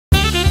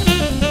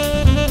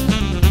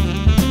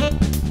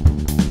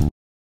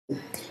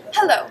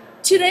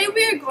Today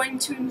we are going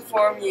to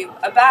inform you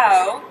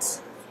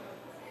about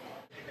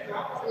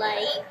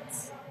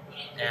light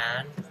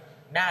and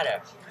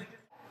matter.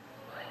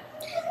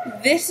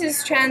 this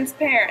is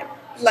transparent.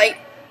 Light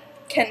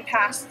can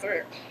pass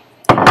through.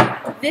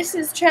 This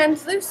is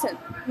translucent.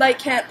 Light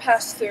can't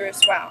pass through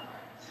as well.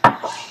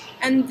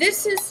 And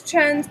this is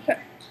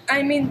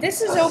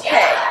this is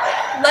opaque.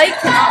 Light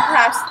cannot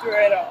pass through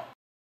at all.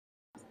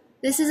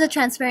 This is a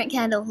transparent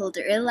candle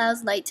holder. It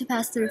allows light to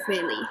pass through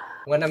freely.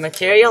 When a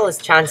material is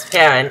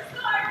transparent,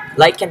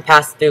 light can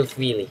pass through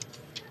freely.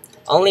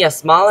 Only a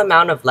small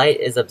amount of light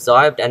is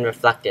absorbed and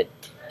reflected,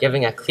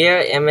 giving a clear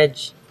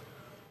image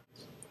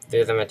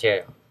through the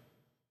material.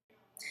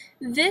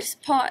 This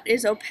pot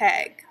is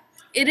opaque.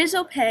 It is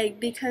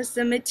opaque because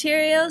the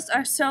materials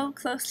are so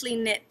closely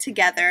knit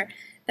together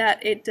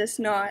that it does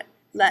not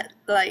let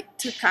light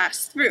to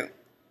pass through.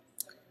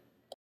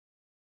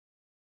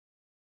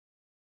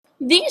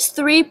 These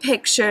three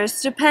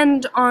pictures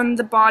depend on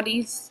the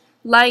body's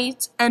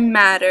light and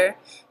matter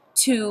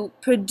to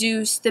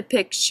produce the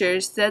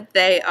pictures that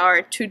they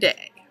are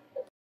today.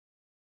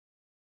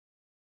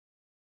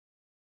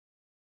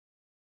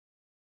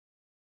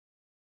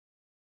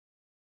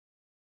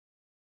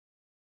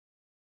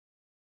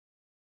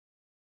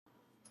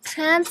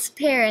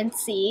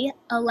 Transparency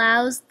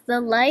allows the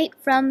light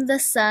from the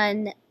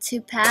sun to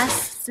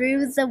pass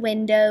through the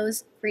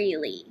windows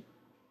freely.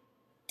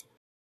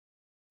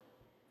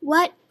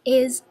 What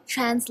is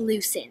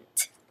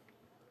translucent?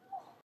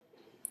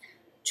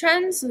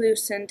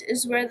 Translucent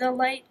is where the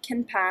light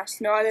can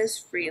pass not as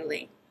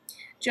freely,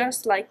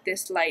 just like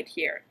this light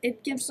here.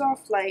 It gives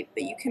off light,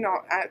 but you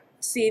cannot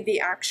see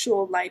the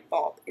actual light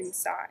bulb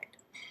inside.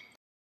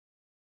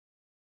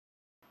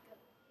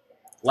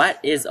 What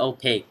is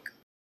opaque?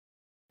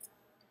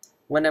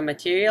 When a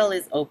material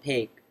is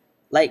opaque,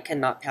 light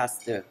cannot pass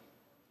through.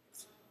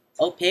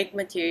 Opaque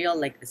material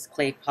like this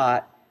clay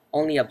pot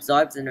only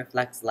absorbs and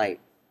reflects light,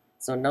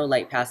 so no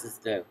light passes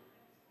through.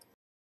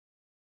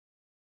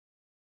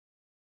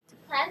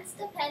 Plants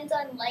depend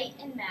on light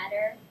and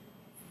matter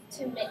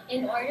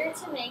in order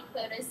to make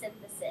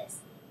photosynthesis.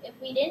 If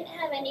we didn't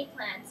have any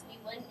plants, we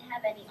wouldn't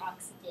have any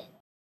oxygen.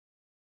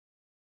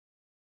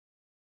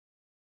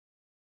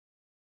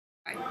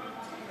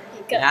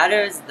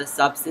 Matter is the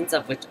substance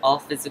of which all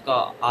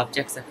physical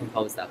objects are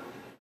composed of.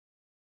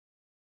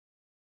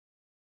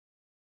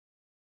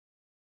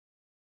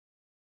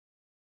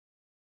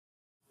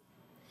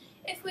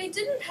 If we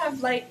didn't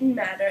have light and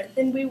matter,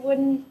 then we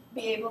wouldn't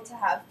be able to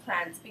have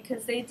plants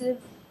because they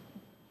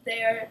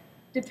are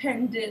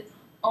dependent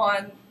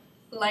on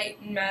light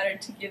and matter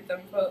to give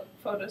them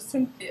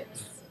photosynthesis.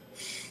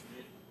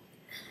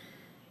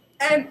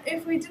 And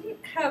if we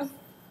didn't have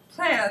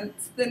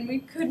plants, then we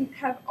couldn't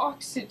have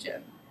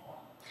oxygen.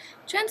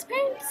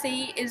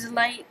 Transparency is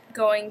light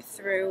going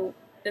through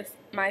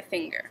my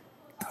finger,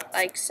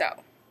 like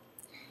so.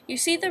 You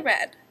see the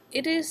red?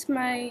 It is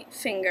my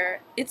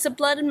finger. It's the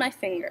blood in my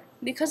finger.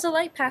 Because the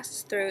light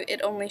passes through,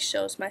 it only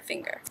shows my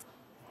finger.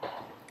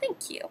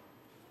 Thank you.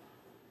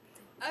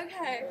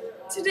 Okay,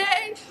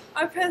 today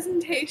our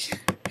presentation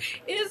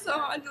is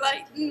on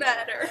light and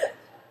matter.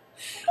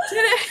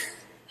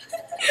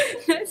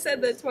 Today, I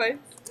said that twice.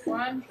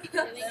 One,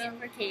 living in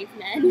for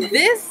cavemen.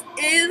 This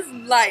is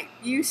light.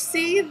 You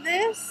see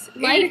this?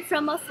 Light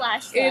from a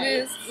flashlight. It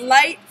is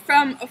light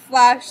from a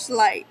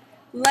flashlight.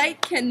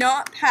 Light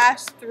cannot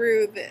pass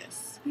through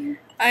this.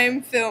 I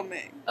am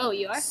filming. Oh,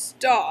 you are?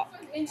 Stop.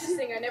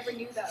 Interesting, I never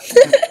knew that.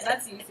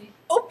 That's easy.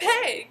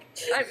 Opaque.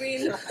 I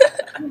mean,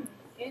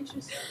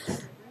 Interesting.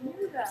 I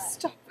knew that.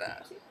 stop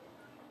that.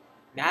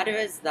 Matter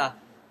is the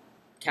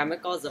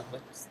chemicals of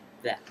which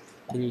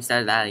Can you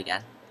say that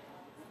again?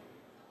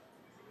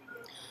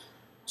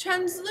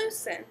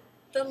 Translucent.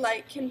 The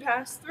light can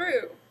pass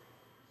through.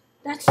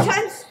 That's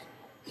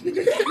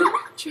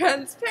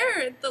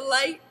Transparent. The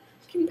light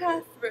can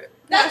pass through.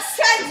 That's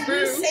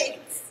translucent.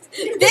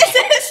 This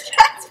is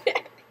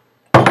transparent.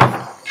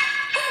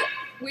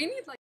 We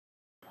need like.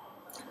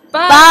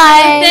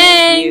 Bye.